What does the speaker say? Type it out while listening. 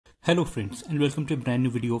Hello friends and welcome to a brand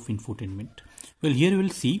new video of infotainment. Well, here you will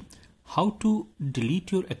see how to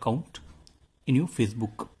delete your account in your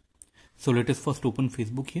Facebook. So let us first open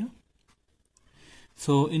Facebook here.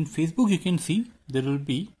 So in Facebook you can see there will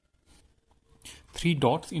be three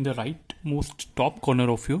dots in the rightmost top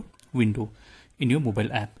corner of your window in your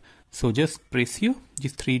mobile app. So just press here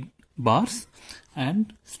these three bars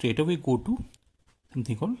and straight away go to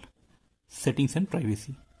something called settings and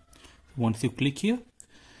privacy. Once you click here,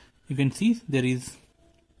 you can see there is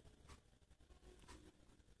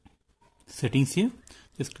settings here.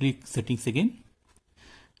 Just click settings again,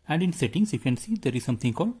 and in settings you can see there is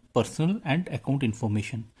something called personal and account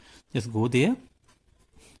information. Just go there,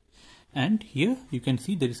 and here you can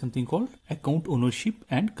see there is something called account ownership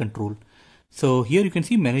and control. So here you can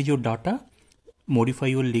see manage your data, modify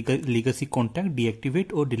your legacy contact,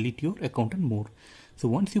 deactivate or delete your account and more. So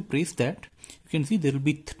once you press that, you can see there will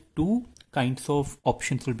be two kinds of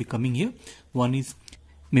options will be coming here. One is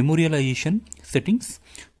memorialization settings,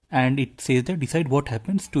 and it says that decide what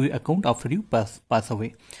happens to your account after you pass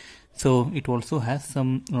away. So it also has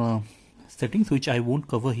some settings which I won't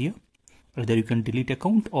cover here. Either you can delete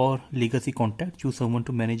account or legacy contact, choose someone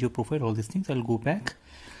to manage your profile, all these things. I'll go back,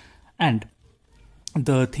 and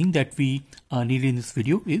the thing that we need in this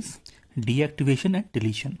video is deactivation and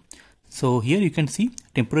deletion. So here you can see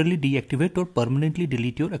temporarily deactivate or permanently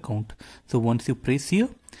delete your account. So once you press here,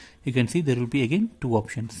 you can see there will be again two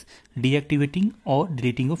options: deactivating or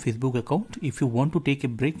deleting your Facebook account. If you want to take a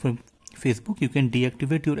break from Facebook, you can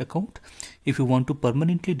deactivate your account. If you want to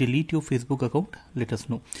permanently delete your Facebook account, let us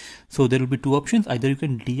know. So there will be two options: either you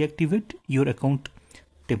can deactivate your account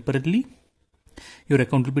temporarily, your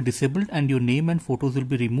account will be disabled and your name and photos will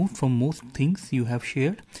be removed from most things you have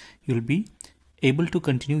shared. You'll be able to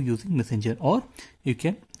continue using Messenger, or you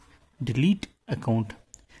can delete account.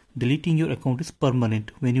 Deleting your account is permanent.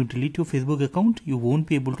 When you delete your Facebook account, you won't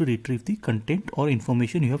be able to retrieve the content or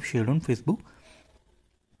information you have shared on Facebook,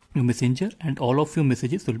 your Messenger, and all of your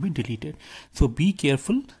messages will be deleted. So be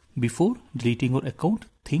careful before deleting your account.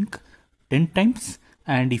 Think 10 times,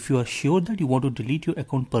 and if you are sure that you want to delete your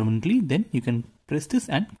account permanently, then you can press this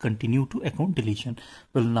and continue to account deletion.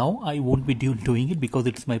 Well, now I won't be doing it because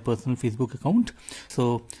it's my personal Facebook account.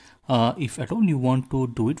 So if at all you want to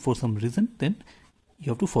do it for some reason, then you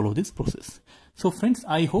have to follow this process. So friends,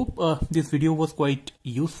 I hope this video was quite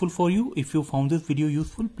useful for you. If you found this video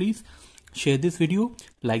useful, please share this video,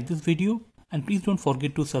 like this video, and please don't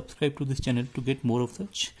forget to subscribe to this channel to get more of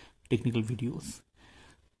such technical videos.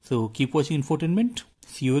 So keep watching infotainment.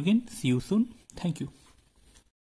 See you again. See you soon. Thank you.